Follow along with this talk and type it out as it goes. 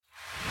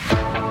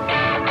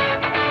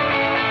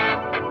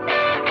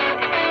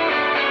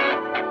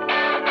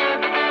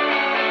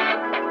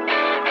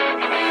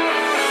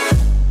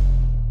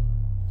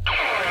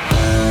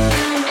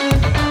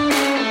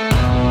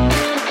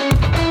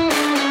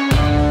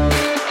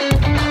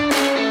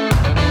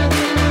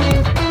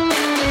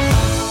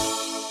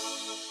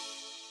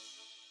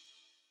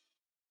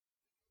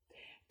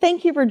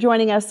Thank you for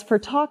joining us for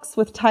Talks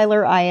with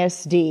Tyler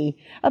ISD,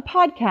 a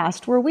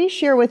podcast where we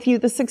share with you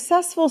the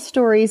successful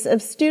stories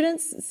of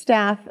students,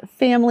 staff,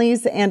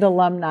 families, and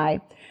alumni.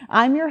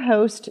 I'm your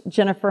host,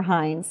 Jennifer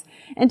Hines,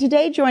 and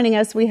today joining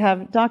us we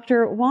have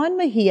Dr. Juan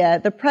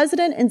Mejia, the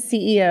President and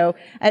CEO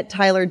at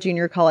Tyler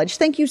Junior College.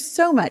 Thank you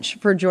so much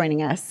for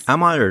joining us.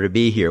 I'm honored to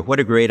be here. What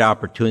a great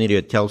opportunity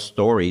to tell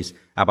stories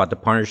about the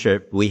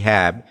partnership we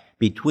have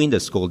between the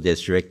school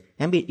district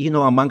and,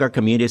 among our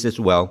communities as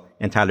well,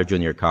 and Tyler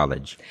Junior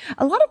College.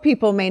 A lot of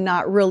people may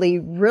not really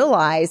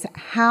realize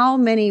how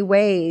many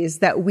ways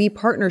that we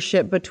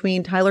partnership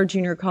between Tyler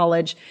Junior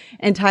College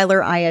and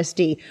Tyler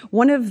ISD.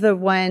 One of the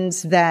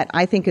ones that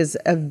I think is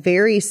a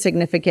very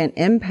significant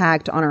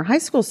impact on our high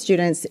school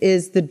students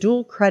is the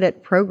dual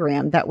credit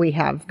program that we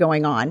have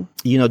going on.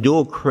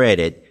 Dual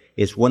credit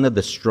is one of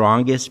the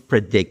strongest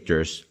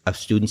predictors of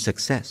student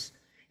success.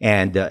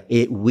 And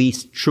we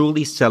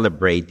truly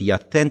celebrate the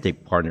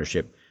authentic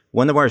partnership.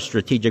 One of our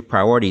strategic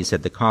priorities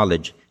at the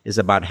college is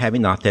about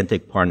having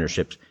authentic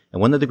partnerships. And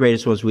one of the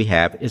greatest ones we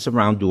have is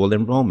around dual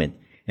enrollment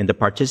and the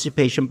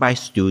participation by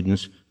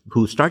students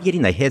who start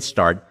getting a head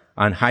start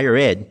on higher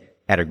ed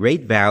at a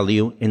great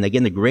value. And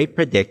again, a great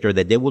predictor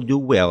that they will do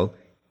well,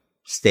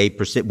 stay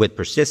with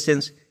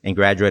persistence and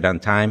graduate on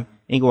time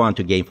and go on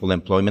to gainful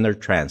employment or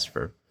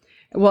transfer.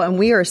 Well, and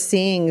we are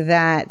seeing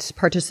that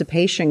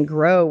participation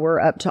grow. We're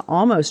up to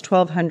almost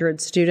 1,200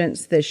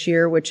 students this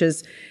year, which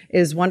is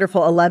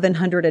wonderful.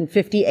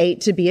 1,158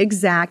 to be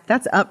exact.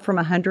 That's up from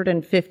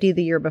 150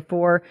 the year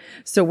before.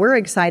 So we're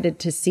excited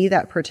to see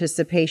that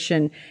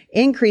participation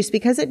increase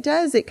because it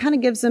kind of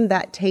gives them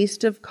that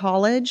taste of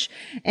college.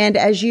 And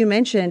as you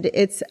mentioned,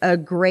 it's a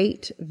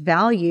great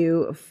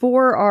value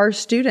for our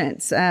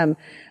students. I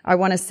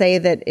want to say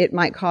that it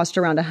might cost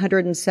around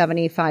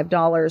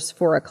 $175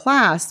 for a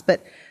class,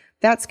 but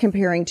that's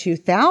comparing to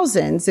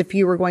thousands if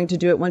you were going to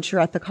do it once you're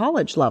at the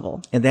college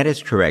level. And that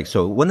is correct.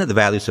 So one of the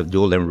values of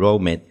dual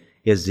enrollment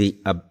is the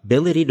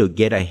ability to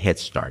get a head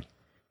start.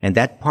 And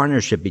that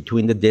partnership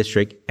between the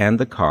district and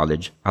the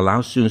college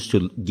allows students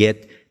to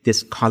get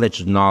this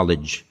college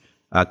knowledge,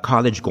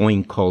 college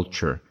going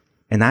culture.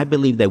 And I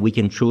believe that we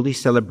can truly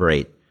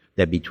celebrate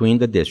that between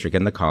the district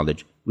and the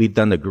college, we've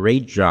done a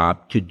great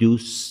job to do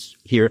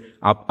here.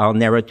 I'll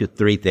narrow it to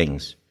three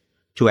things: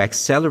 to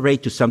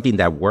accelerate to something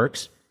that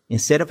works.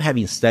 Instead of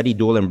having studied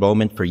dual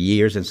enrollment for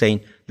years and saying,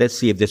 let's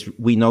see if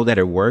we know that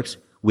it works,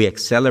 we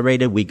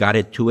accelerated, we got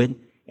it to it,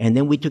 and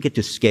then we took it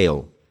to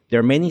scale. There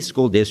are many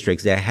school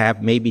districts that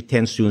have maybe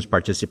 10 students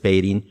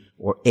participating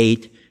or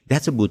 8.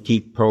 That's a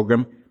boutique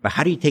program. But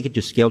how do you take it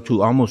to scale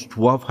to almost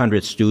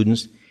 1,200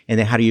 students? And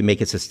then how do you make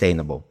it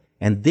sustainable?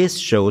 And this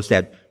shows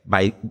that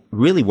by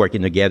really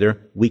working together,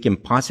 we can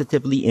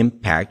positively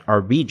impact our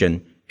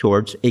region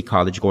towards a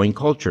college-going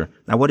culture.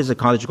 Now, what is a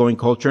college-going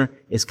culture?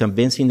 It's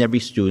convincing every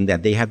student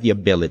that they have the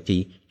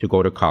ability to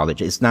go to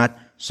college. It's not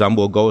some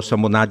will go,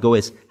 some will not go.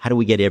 It's how do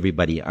we get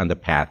everybody on the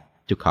path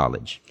to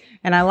college?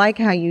 And I like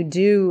how you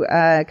do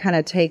kind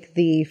of take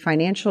the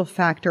financial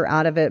factor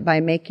out of it by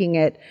making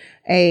it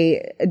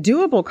a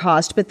doable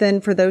cost. But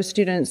then for those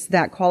students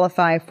that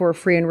qualify for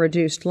free and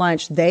reduced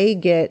lunch, they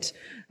get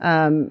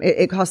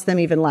it costs them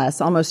even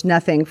less, almost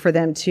nothing for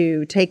them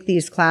to take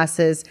these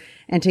classes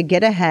and to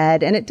get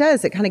ahead. And it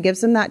kind of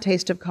gives them that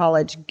taste of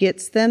college,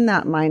 gets them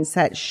that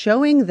mindset,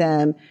 showing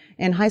them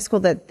in high school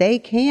that they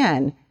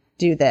can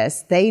do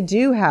this. They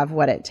do have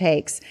what it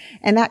takes.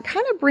 And that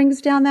kind of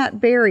brings down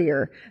that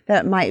barrier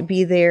that might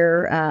be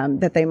there,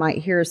 that they might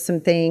hear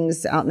some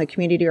things out in the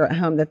community or at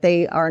home that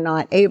they are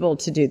not able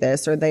to do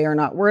this or they are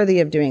not worthy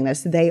of doing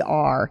this. They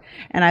are.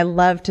 And I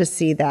love to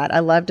see that.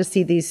 I love to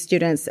see these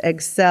students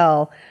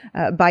excel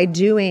by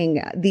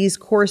doing these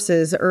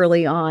courses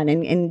early on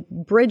and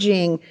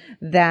bridging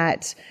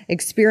that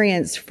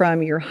experience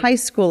from your high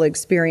school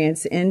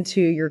experience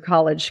into your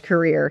college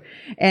career.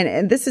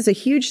 And this is a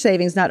huge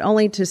savings, not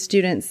only to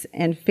students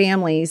and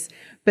families,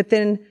 but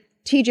then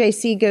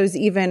TJC goes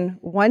even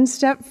one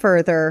step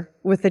further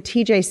with the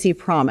TJC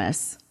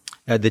Promise.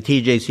 The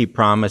TJC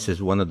Promise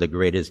is one of the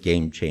greatest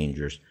game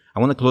changers.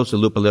 I want to close the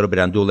loop a little bit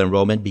on dual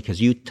enrollment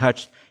because you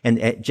touched,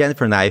 and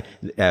Jennifer and I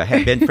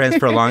have been friends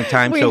for a long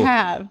time. We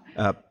have.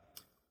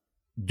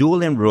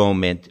 Dual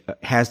enrollment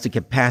has the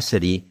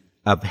capacity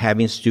of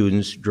having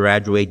students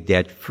graduate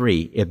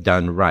debt-free if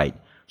done right.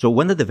 So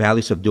one of the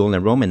values of dual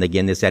enrollment,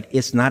 again, is that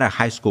it's not a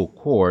high school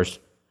course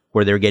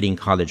where they're getting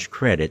college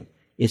credit.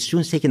 It's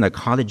students taking a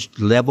college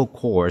level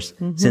course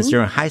since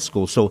they're in high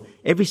school. So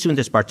every student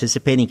that's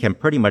participating can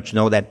pretty much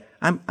know that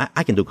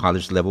I can do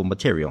college level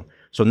material.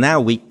 So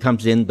now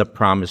comes in the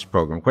Promise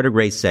program. What a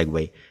great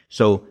segue.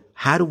 So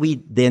how do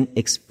we then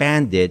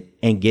expand it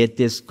and get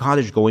this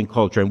college going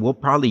culture? And we'll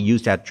probably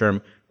use that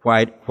term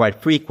quite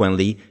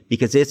frequently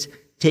because it's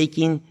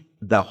taking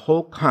the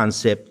whole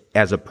concept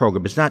as a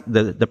program. It's not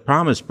the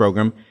Promise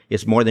program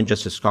is more than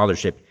just a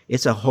scholarship.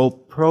 It's a whole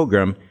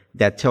program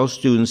that tells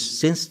students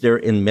since they're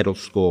in middle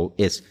school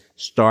is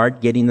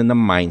start getting in the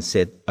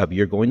mindset of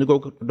you're going to go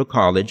to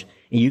college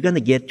and you're going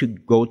to get to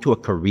go to a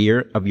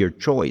career of your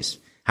choice.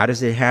 How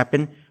does it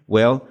happen?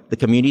 Well, the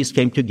communities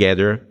came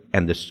together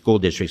and the school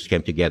districts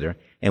came together.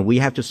 And we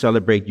have to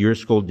celebrate your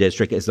school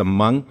district as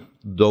among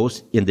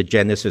those in the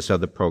genesis of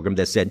the program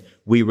that said,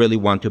 we really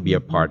want to be a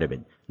part of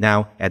it.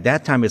 Now, at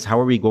that time is how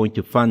are we going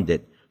to fund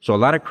it? So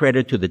a lot of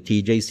credit to the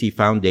TJC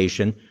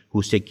Foundation,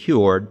 who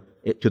secured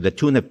it to the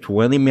tune of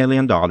 $20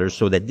 million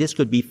so that this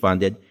could be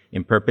funded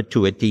in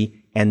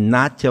perpetuity and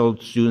not tell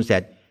students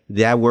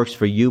that works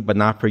for you, but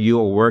not for you,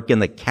 or work in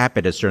the cap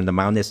at a certain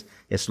amount.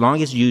 As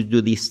long as you do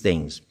these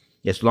things,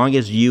 as long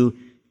as you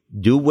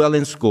do well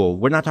in school,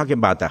 we're not talking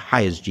about the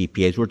highest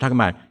GPAs. We're talking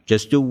about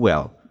just do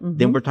well. Mm-hmm.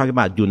 Then we're talking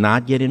about do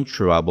not get in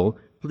trouble.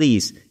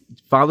 Please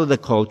follow the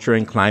culture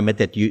and climate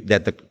that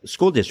the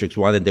school districts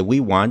want and that we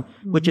want,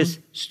 mm-hmm. which is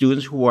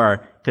students who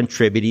are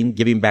contributing,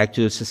 giving back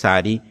to the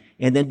society,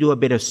 and then do a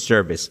bit of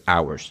service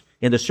hours.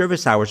 And the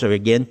service hours are,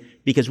 again,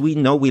 because we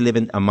know we live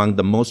in among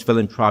the most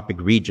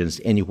philanthropic regions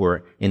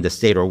anywhere in the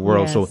state or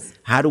world. Yes. So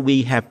how do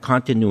we have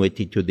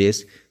continuity to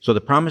this? So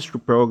the Promise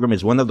program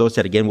is one of those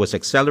that, again, was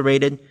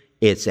accelerated.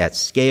 It's at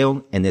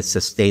scale and it's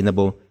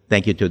sustainable.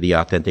 Thank you to the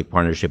authentic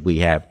partnership we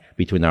have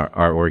between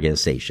our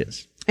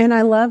organizations. And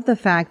I love the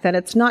fact that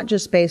it's not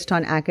just based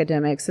on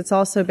academics. It's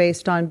also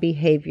based on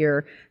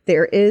behavior.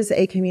 There is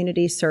a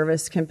community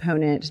service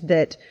component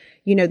that,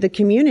 you know, the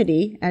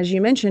community, as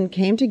you mentioned,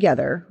 came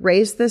together,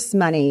 raised this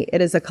money.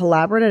 It is a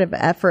collaborative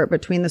effort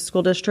between the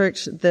school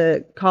district,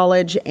 the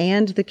college,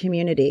 and the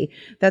community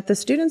that the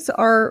students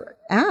are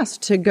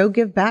asked to go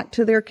give back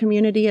to their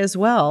community as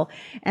well.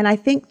 And I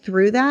think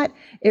through that,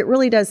 it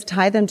really does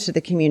tie them to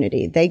the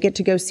community. They get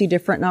to go see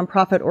different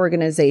nonprofit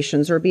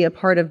organizations or be a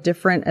part of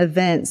different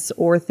events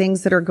or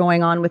things that are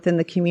going on within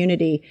the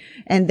community.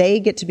 And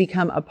they get to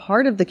become a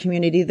part of the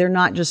community. They're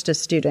not just a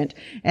student.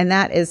 And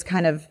that is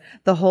kind of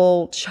the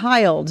whole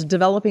child,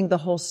 developing the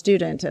whole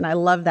student. And I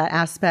love that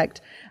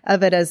aspect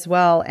of it as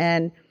well.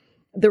 And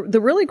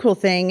the really cool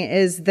thing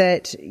is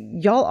that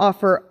y'all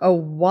offer a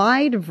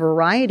wide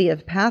variety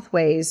of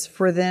pathways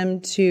for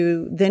them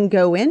to then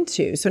go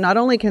into. So not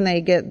only can they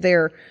get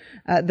their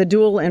the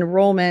dual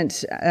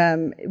enrollment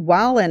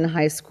while in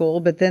high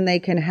school, but then they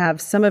can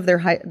have some of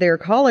their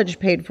college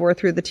paid for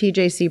through the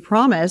TJC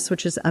Promise,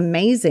 which is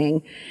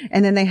amazing.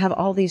 And then they have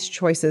all these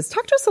choices.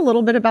 Talk to us a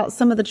little bit about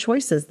some of the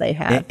choices they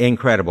have.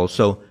 Incredible.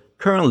 So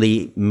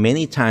currently,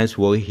 many times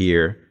we'll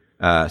hear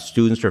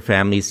students or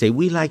families say,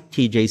 we like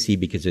TJC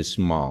because it's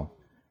small,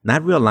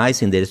 not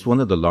realizing that it's one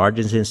of the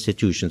largest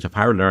institutions of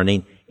higher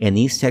learning in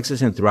East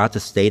Texas and throughout the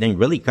state and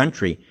really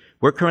country.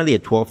 We're currently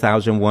at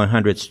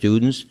 12,100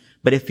 students,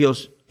 but it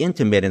feels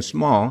intimate and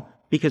small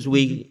because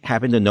we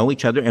happen to know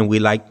each other and we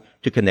like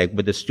to connect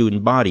with the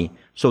student body.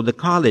 So the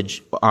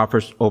college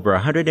offers over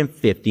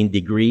 115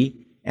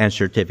 degree and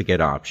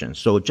certificate options.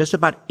 So just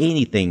about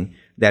anything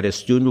that a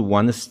student would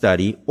want to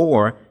study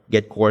or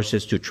get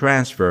courses to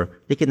transfer,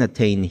 they can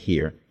attain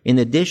here. In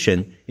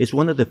addition, it's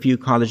one of the few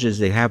colleges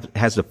that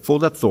has the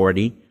full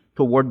authority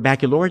to award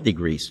baccalaureate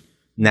degrees.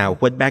 Now,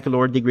 what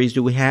baccalaureate degrees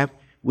do we have?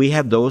 We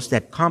have those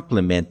that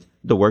complement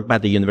the work by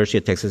the University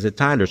of Texas at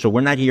Tyler. So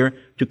we're not here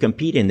to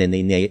compete in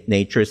any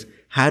natures.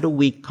 How do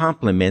we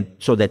complement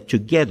so that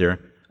together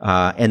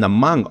and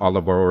among all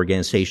of our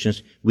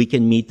organizations, we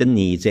can meet the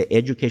needs, the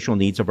educational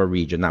needs of our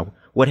region? Now,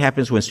 what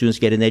happens when students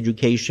get an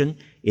education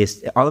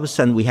is all of a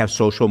sudden we have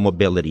social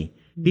mobility.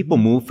 People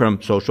move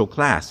from social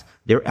class.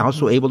 They're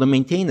also able to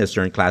maintain a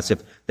certain class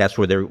if that's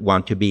where they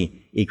want to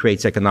be. It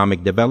creates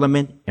economic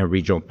development and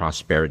regional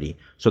prosperity.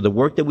 So the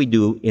work that we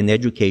do in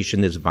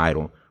education is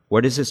vital.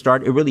 Where does it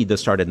start? It really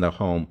does start in the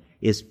home.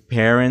 It's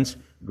parents,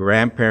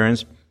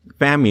 grandparents,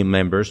 family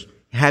members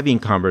having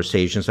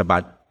conversations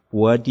about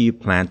what do you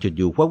plan to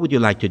do? What would you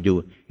like to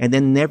do? And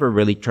then never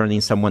really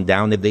turning someone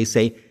down if they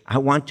say, I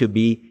want to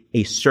be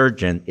a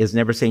surgeon, is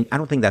never saying, I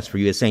don't think that's for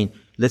you. It's saying,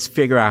 let's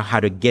figure out how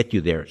to get you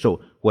there. So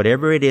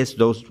whatever it is,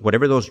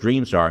 whatever those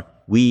dreams are,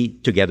 we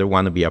together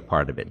want to be a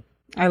part of it.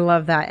 I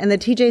love that. And the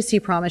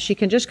TJC Promise, you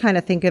can just kind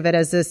of think of it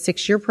as a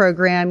 6-year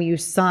program. You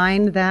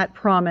sign that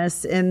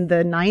promise in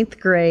the 9th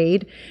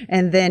grade,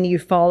 and then you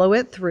follow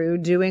it through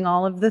doing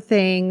all of the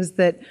things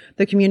that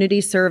the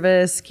community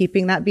service,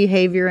 keeping that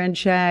behavior in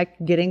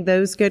check, getting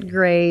those good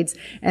grades,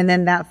 and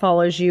then that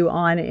follows you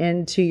on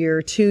into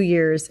your 2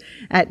 years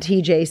at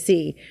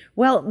TJC.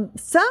 Well,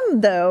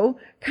 some, though,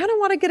 kind of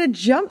want to get a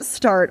jump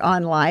start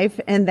on life,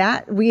 and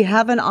that we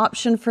have an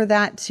option for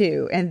that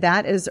too, and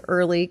that is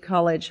early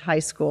college high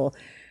school.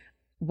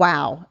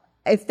 Wow.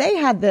 If they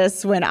had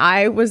this when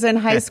I was in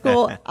high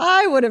school,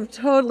 I would have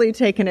totally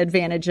taken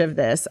advantage of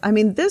this. I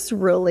mean, this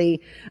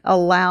really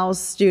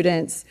allows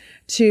students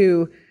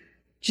to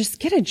just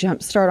get a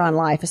jump start on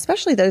life,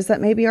 especially those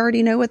that maybe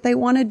already know what they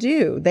want to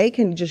do. They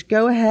can just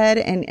go ahead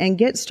and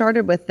get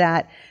started with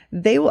that.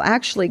 They will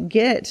actually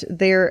get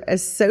their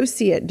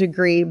associate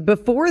degree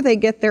before they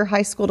get their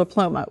high school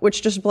diploma,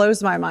 which just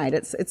blows my mind.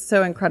 It's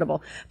so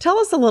incredible. Tell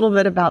us a little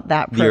bit about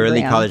that program. The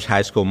early college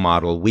high school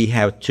model, we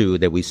have 2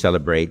 that we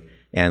celebrate,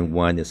 and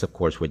one is, of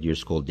course, with your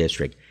school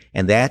district.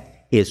 And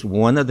that is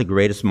one of the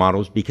greatest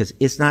models because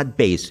it's not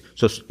based.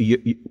 So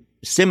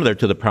similar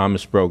to the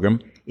Promise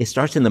program, it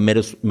starts in the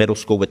middle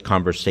school with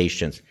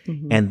conversations.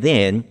 And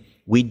then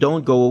we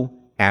don't go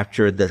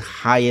after the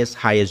highest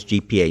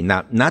GPA.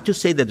 Now, not to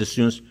say that the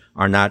students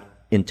are not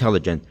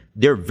intelligent.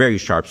 They're very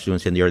sharp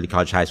students in the early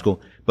college, high school.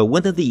 But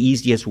one of the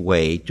easiest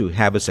way to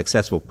have a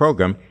successful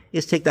program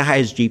is take the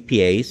highest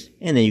GPAs,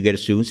 and then you get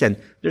students, and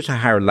there's a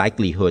higher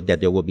likelihood that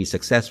they will be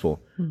successful.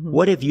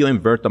 What if you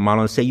invert the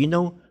model and say,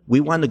 we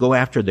want to go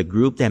after the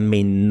group that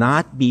may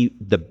not be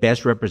the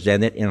best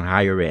represented in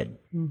higher ed.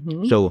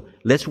 So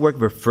let's work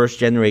with first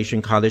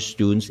generation college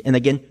students. And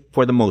again,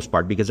 for the most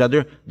part, because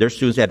there's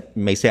students that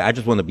may say, I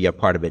just want to be a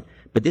part of it.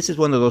 But this is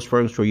one of those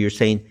programs where you're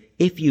saying,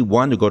 if you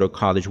want to go to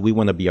college, we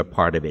want to be a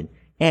part of it.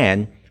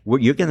 And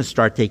you're going to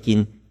start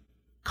taking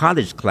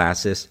college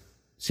classes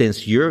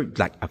since you're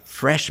like a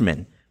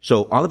freshman.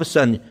 So all of a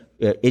sudden,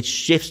 it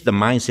shifts the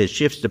mindset,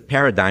 shifts the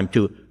paradigm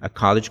to a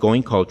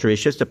college-going culture. It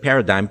shifts the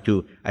paradigm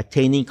to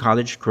attaining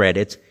college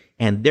credits.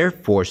 And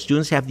therefore,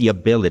 students have the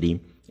ability,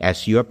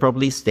 as you have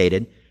probably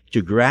stated,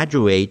 to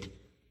graduate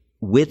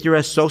with their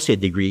associate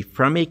degree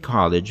from a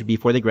college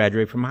before they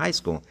graduate from high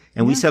school.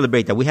 And we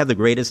celebrate that. We have the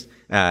greatest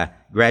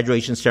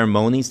graduation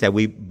ceremonies that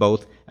we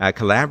both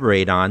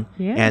collaborate on.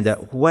 Yes.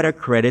 And what a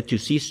credit to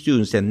see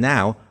students that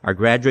now are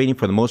graduating,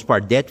 for the most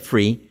part,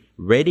 debt-free,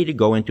 ready to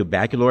go into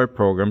baccalaureate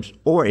programs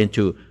or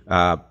into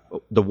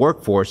the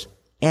workforce,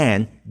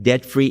 and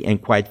debt-free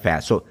and quite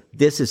fast. So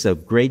this is a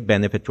great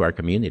benefit to our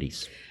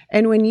communities.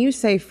 And when you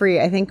say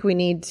free, I think we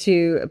need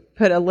to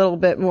put a little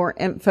bit more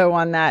info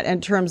on that in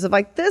terms of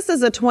like, this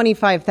is a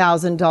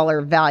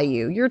 $25,000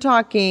 value. You're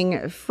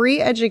talking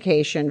free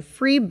education,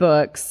 free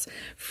books,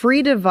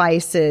 free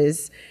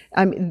devices.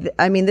 I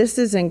mean, this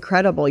is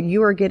incredible.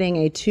 You are getting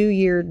a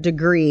 2-year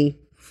degree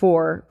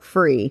for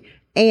free.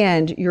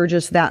 And you're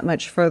just that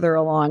much further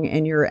along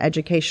in your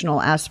educational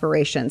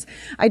aspirations.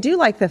 I do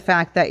like the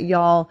fact that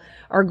y'all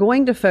are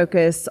going to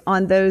focus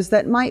on those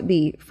that might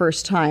be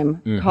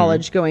first-time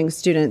college-going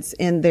students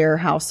in their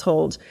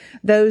household,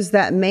 those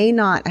that may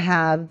not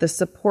have the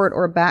support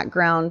or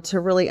background to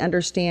really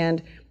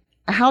understand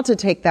how to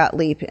take that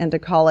leap into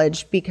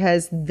college,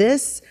 because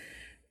this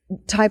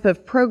type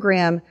of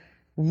program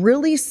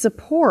really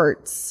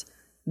supports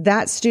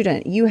that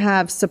student. You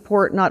have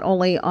support not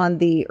only on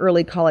the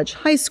early college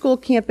high school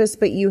campus,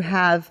 but you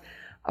have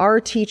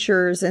our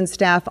teachers and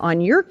staff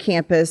on your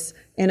campus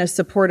in a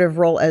supportive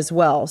role as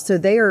well. So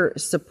they are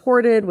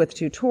supported with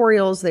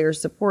tutorials. They are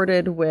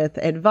supported with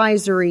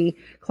advisory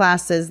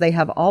classes. They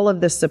have all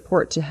of the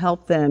support to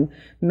help them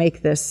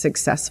make this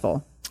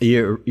successful.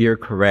 You're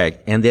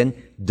correct. And then,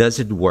 does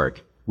it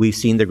work? We've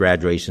seen the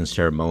graduation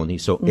ceremony,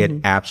 so it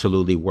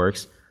absolutely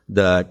works.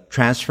 The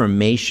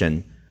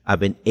transformation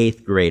of an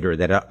 8th grader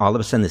that all of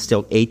a sudden is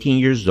still 18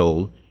 years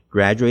old,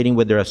 graduating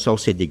with their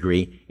associate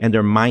degree, and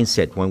their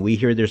mindset, when we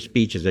hear their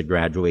speeches at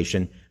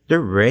graduation,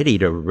 they're ready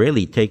to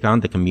really take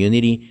on the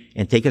community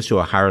and take us to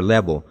a higher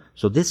level.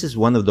 So this is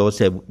one of those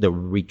that the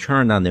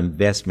return on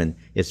investment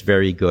is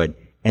very good.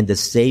 And the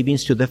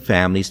savings to the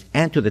families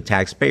and to the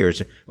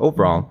taxpayers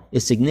overall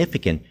is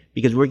significant,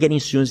 because we're getting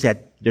students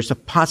that there's a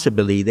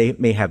possibility they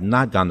may have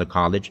not gone to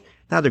college.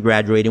 Now they're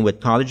graduating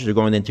with college, they're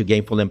going into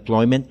gainful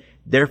employment.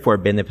 Therefore,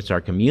 it benefits our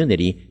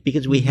community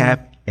because we have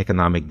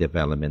economic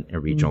development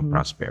and regional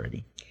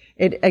prosperity.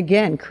 It,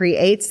 again,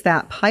 creates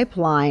that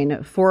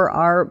pipeline for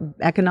our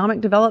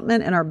economic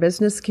development and our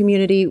business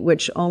community,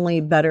 which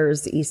only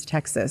betters East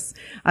Texas.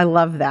 I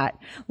love that.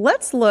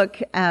 Let's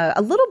look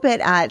a little bit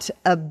at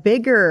a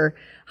bigger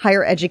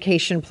higher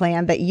education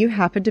plan that you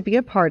happen to be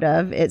a part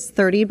of. It's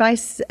 30 by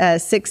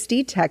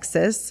 60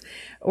 Texas,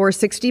 or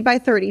 60 by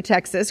 30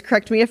 Texas.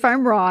 Correct me if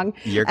I'm wrong.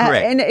 You're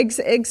correct. And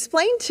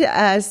explain to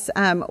us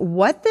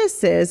what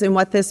this is and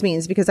what this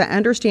means, because I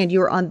understand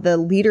you are on the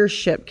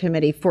leadership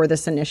committee for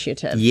this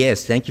initiative.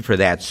 Yes, thank you for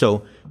that.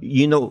 So,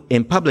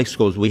 in public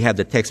schools, we have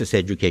the Texas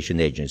Education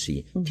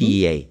Agency,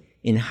 TEA.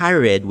 In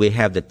higher ed, we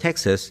have the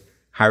Texas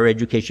Higher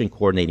Education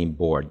Coordinating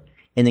Board.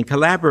 And in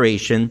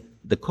collaboration,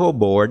 the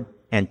co-board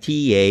and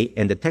TEA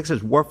and the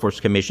Texas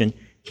Workforce Commission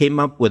came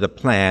up with a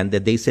plan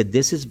that they said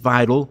this is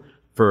vital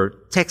for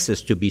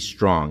Texas to be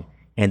strong.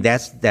 And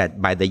that's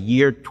that by the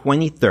year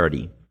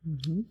 2030,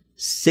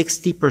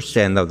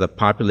 60% of the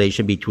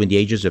population between the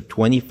ages of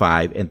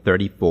 25 and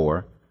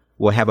 34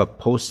 will have a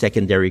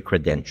post-secondary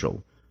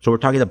credential. So we're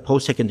talking a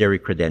post-secondary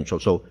credential.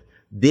 So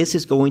this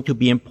is going to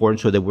be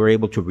important so that we're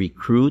able to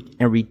recruit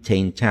and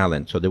retain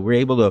talent, so that we're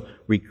able to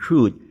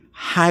recruit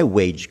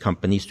high-wage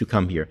companies to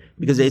come here,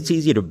 because it's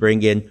easy to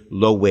bring in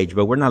low-wage,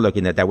 but we're not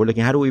looking at that. We're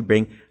looking, how do we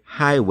bring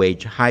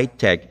high-wage,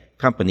 high-tech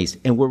companies?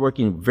 And we're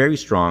working very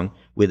strong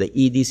with the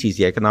EDCs,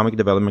 the Economic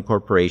Development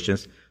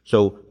Corporations.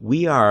 So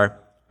we are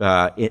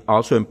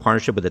also in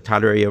partnership with the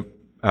Tyler Area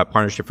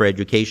Partnership for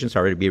Education.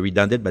 Sorry to be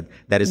redundant, but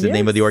that is the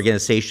name of the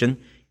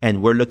organization.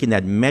 And we're looking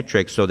at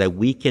metrics so that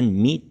we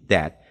can meet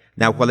that.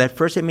 Now, while at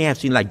first it may have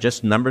seemed like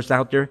just numbers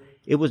out there,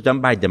 it was done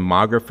by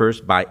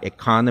demographers, by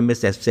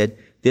economists that said,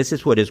 this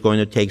is what it's going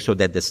to take so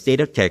that the state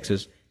of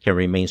Texas can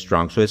remain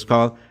strong. So it's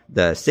called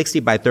the 60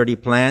 by 30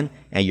 plan.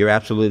 And you're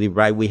absolutely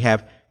right. We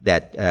have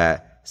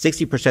that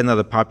 60% of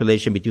the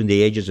population between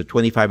the ages of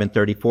 25 and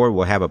 34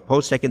 will have a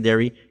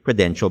post-secondary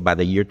credential by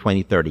the year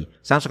 2030.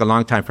 Sounds like a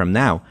long time from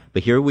now,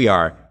 but here we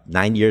are,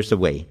 9 years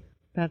away.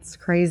 That's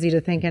crazy to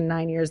think in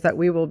 9 years that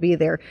we will be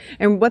there.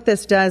 And what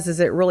this does is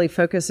it really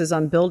focuses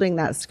on building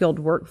that skilled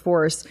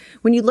workforce.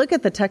 When you look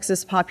at the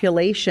Texas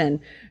population,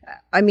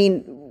 I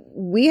mean,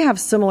 we have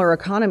similar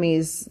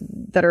economies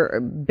that are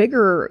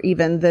bigger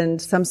even than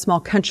some small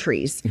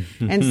countries.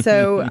 And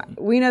so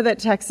we know that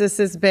Texas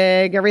is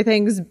big.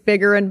 Everything's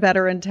bigger and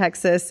better in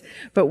Texas,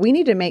 but we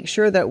need to make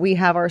sure that we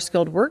have our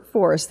skilled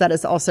workforce that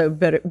is also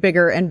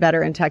bigger and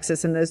better in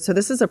Texas. And so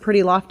this is a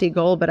pretty lofty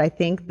goal, but I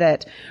think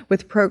that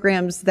with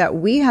programs that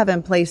we have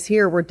in place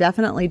here, we're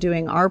definitely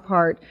doing our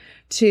part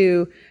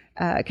to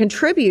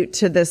contribute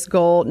to this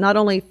goal, not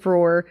only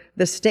for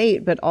the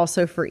state, but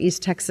also for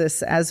East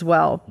Texas as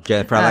well.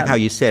 Jennifer, I like how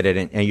you said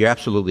it, and you're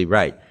absolutely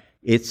right.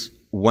 It's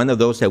one of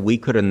those that we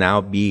could now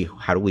be,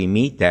 how do we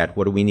meet that?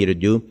 What do we need to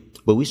do?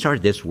 But we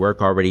started this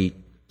work already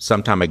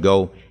some time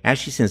ago,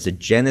 actually since the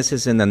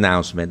genesis and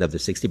announcement of the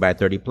 60 by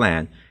 30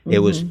 plan. It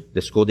was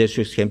the school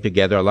districts came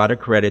together. A lot of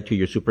credit to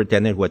your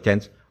superintendent who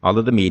attends all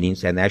of the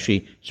meetings and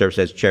actually serves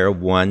as chair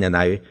of one, and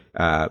I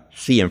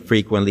see him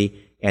frequently.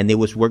 And it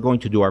was, we're going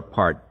to do our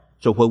part.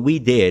 So what we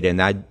did, and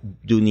I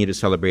do need to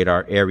celebrate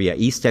our area,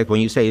 East Texas.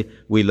 When you say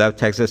we love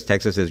Texas,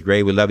 Texas is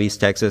great, we love East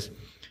Texas,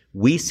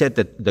 we set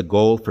the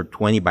goal for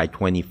 20 by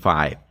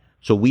 25.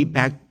 So we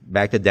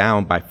backed it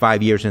down by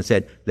 5 years and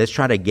said, let's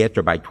try to get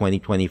there by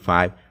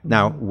 2025.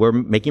 Now, we're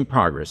making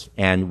progress,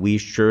 and we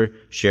sure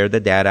share the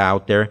data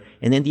out there.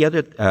 And then the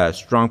other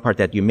strong part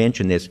that you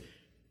mentioned is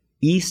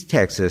East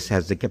Texas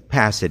has the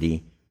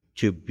capacity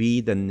to be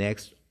the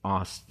next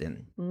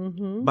Austin,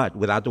 but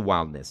without the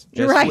wildness.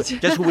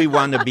 Just who we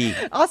want to be.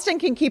 Austin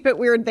can keep it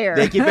weird there.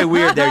 They keep it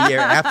weird there,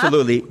 yeah,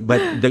 absolutely.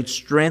 But the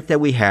strength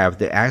that we have,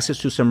 the access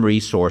to some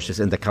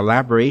resources, and the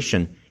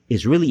collaboration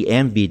is really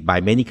envied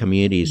by many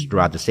communities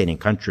throughout the state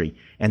and country.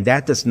 And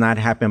that does not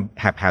happen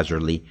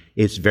haphazardly.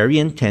 It's very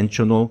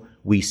intentional.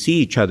 We see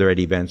each other at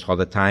events all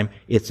the time.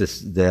 It's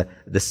the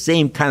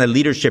same kind of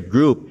leadership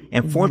group.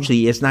 And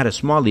fortunately, it's not a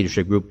small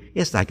leadership group.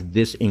 It's like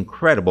this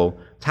incredible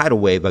tidal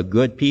wave of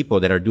good people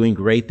that are doing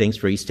great things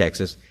for East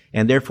Texas.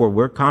 And therefore,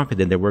 we're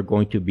confident that we're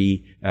going to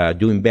be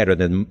doing better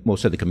than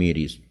most of the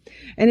communities.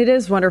 And it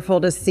is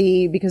wonderful to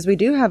see, because we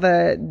do have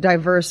a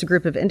diverse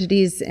group of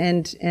entities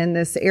in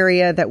this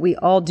area, that we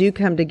all do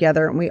come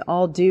together and we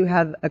all do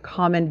have a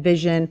common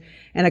vision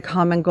and a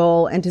common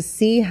goal, and to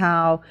see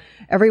how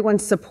everyone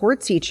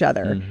supports each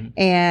other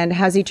and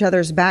has each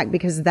other's back,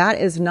 because that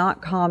is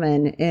not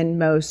common in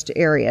most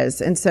areas.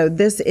 And so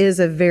this is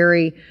a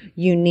very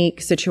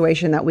unique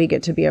situation that we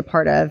get to be a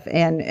part of,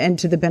 and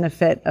to the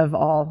benefit of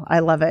all. I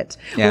love it.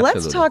 Yeah, well,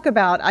 let's talk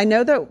about, I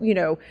know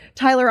that,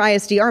 Tyler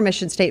ISD, our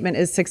mission statement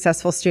is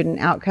successful student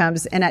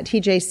outcomes. And at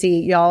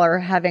TJC, y'all are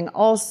having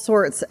all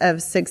sorts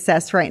of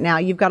success right now.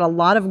 You've got a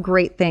lot of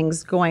great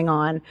things going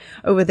on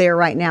over there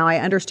right now. I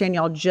understand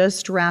y'all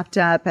just wrapped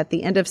up at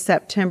the end of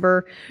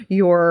September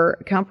your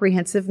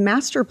comprehensive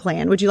master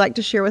plan. Would you like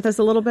to share with us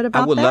a little bit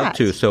about that? I would love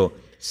to. So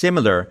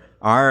similar,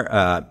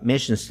 our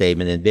mission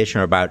statement and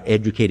vision are about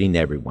educating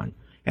everyone.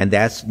 And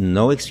that's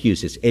no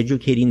excuses.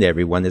 Educating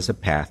everyone is a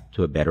path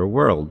to a better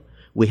world.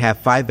 We have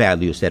 5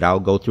 values that I'll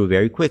go through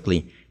very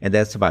quickly, and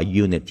that's about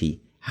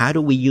unity. How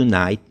do we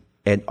unite?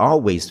 And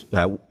always,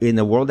 in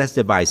a world that's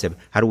divisive,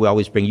 how do we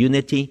always bring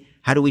unity?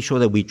 How do we show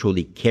that we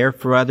truly care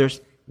for others?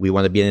 We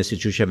want to be an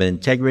institution of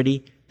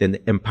integrity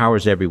that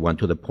empowers everyone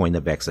to the point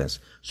of excellence.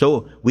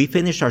 So we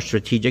finished our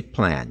strategic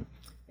plan,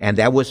 and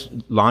that was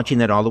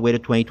launching it all the way to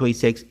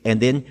 2026, and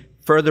then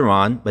further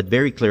on, but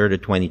very clear to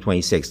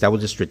 2026. That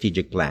was a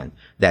strategic plan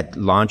that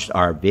launched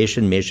our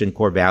vision, mission,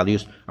 core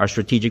values, our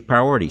strategic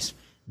priorities.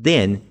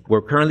 Then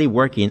we're currently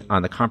working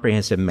on a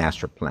comprehensive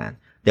master plan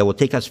that will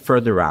take us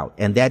further out,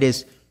 and that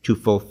is to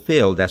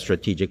fulfill that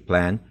strategic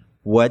plan.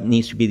 What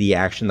needs to be the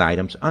action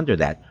items under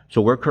that?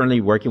 So we're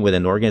currently working with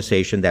an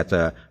organization that's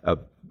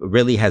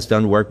really has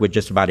done work with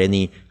just about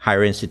any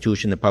higher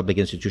institution, a public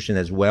institution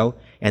as well.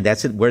 And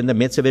that's it. We're in the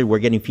midst of it. We're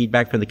getting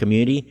feedback from the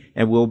community,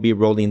 and we'll be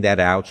rolling that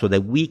out so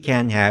that we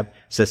can have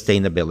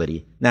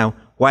sustainability. Now,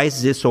 why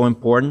is this so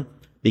important?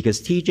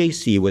 Because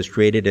TJC was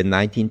created in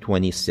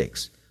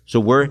 1926. So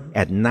we're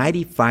at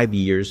 95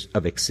 years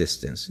of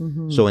existence.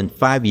 So in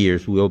 5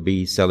 years, we'll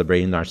be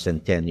celebrating our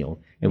centennial.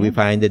 And we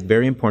find it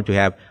very important to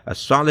have a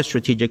solid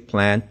strategic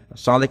plan, a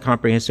solid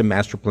comprehensive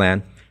master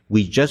plan.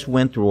 We just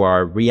went through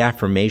our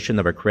reaffirmation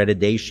of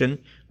accreditation,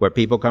 where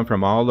people come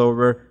from all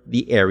over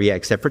the area,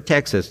 except for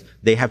Texas.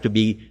 They have to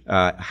be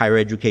higher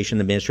education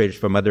administrators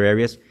from other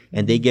areas,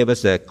 and they give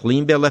us a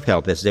clean bill of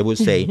health, as they would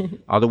say,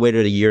 all the way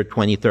to the year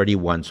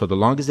 2031. So the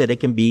longest that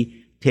it can be,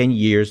 10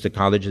 years, the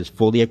college is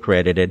fully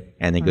accredited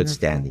and in good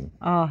standing.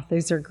 Oh,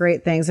 these are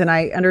great things. And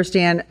I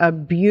understand a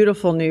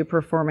beautiful new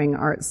performing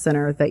arts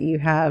center that you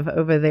have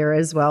over there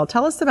as well.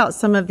 Tell us about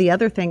some of the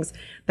other things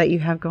that you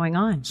have going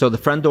on. So the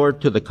front door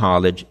to the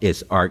college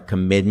is our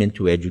commitment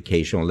to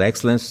educational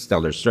excellence,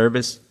 stellar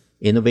service,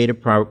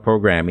 innovative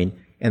programming,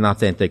 and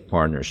authentic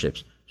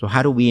partnerships. So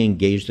how do we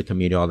engage the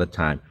community all the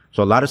time?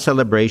 So a lot of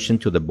celebration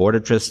to the Board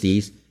of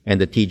Trustees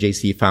and the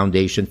TJC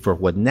Foundation for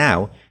what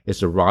now is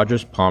the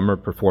Rogers Palmer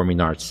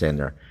Performing Arts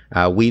Center.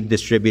 We've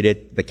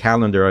distributed the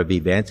calendar of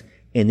events,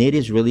 and it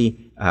is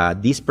really,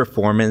 these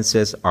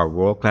performances are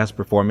world-class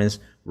performance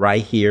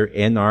right here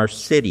in our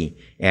city.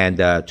 And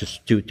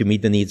to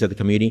meet the needs of the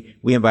community,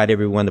 we invite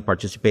everyone to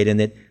participate in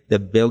it. The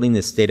building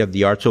is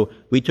state-of-the-art. So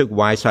we took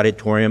Weiss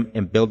Auditorium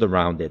and built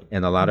around it.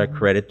 And a lot of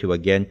credit to,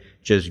 again,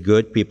 just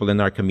good people in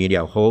our community,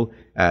 a whole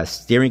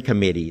steering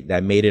committee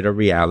that made it a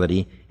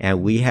reality.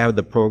 And we have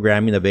the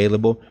programming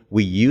available.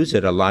 We use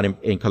it a lot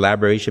in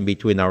collaboration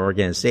between our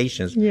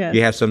organizations. Yes.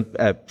 You have some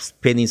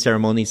pinning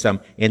ceremonies,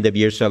 some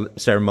end-of-year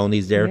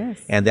ceremonies there.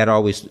 Yes. And that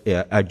always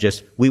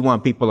we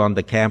want people on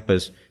the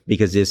campus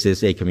because this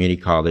is a community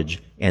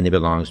college and it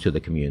belongs to the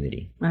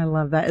community. I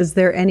love that. Is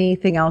there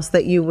anything else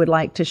that you would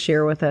like to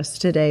share with us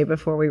today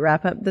before we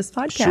wrap up this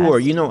podcast? Sure.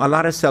 A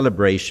lot of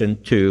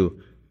celebration to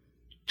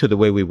the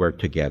way we work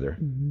together.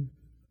 Mm-hmm.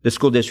 The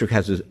school district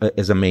has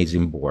an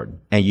amazing board,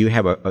 and you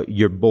have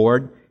your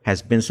board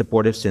has been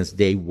supportive since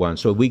day one.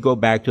 So if we go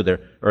back to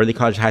the early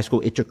college, high school,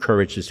 it took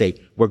courage to say,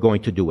 we're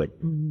going to do it.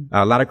 Mm-hmm.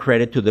 A lot of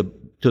credit to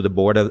the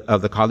board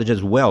of the college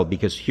as well,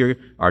 because here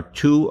are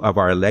two of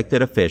our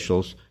elected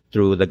officials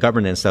through the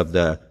governance of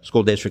the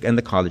school district and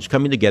the college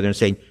coming together and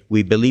saying,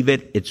 we believe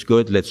it, it's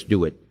good, let's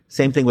do it.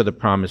 Same thing with the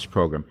Promise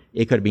program.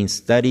 It could have been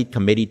studied,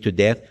 committed to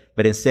death,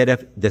 but instead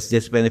of, does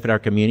this benefit our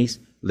communities?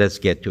 Let's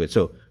get to it.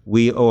 So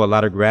we owe a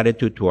lot of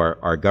gratitude to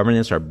our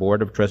governance, our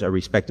board of trustees, our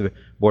respective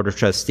board of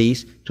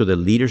trustees, to the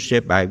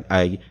leadership.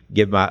 I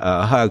give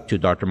a hug to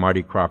Dr.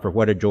 Marty Crawford.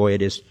 What a joy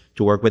it is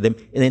to work with him.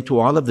 And then to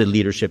all of the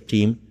leadership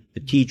team, the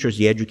teachers,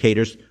 the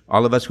educators,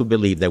 all of us who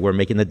believe that we're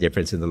making a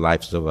difference in the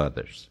lives of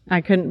others.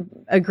 I couldn't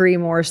agree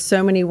more.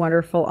 So many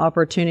wonderful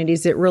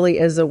opportunities. It really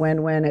is a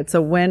win-win. It's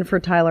a win for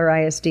Tyler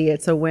ISD.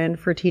 It's a win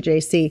for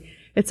TJC.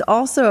 It's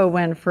also a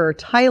win for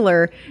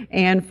Tyler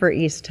and for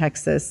East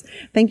Texas.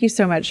 Thank you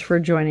so much for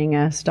joining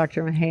us,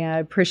 Dr. Mejia. I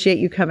appreciate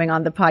you coming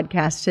on the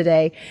podcast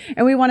today.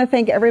 And we want to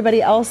thank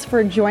everybody else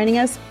for joining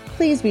us.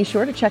 Please be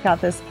sure to check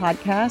out this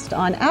podcast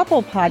on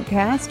Apple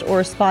Podcast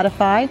or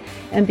Spotify,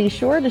 and be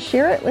sure to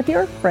share it with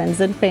your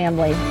friends and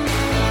family.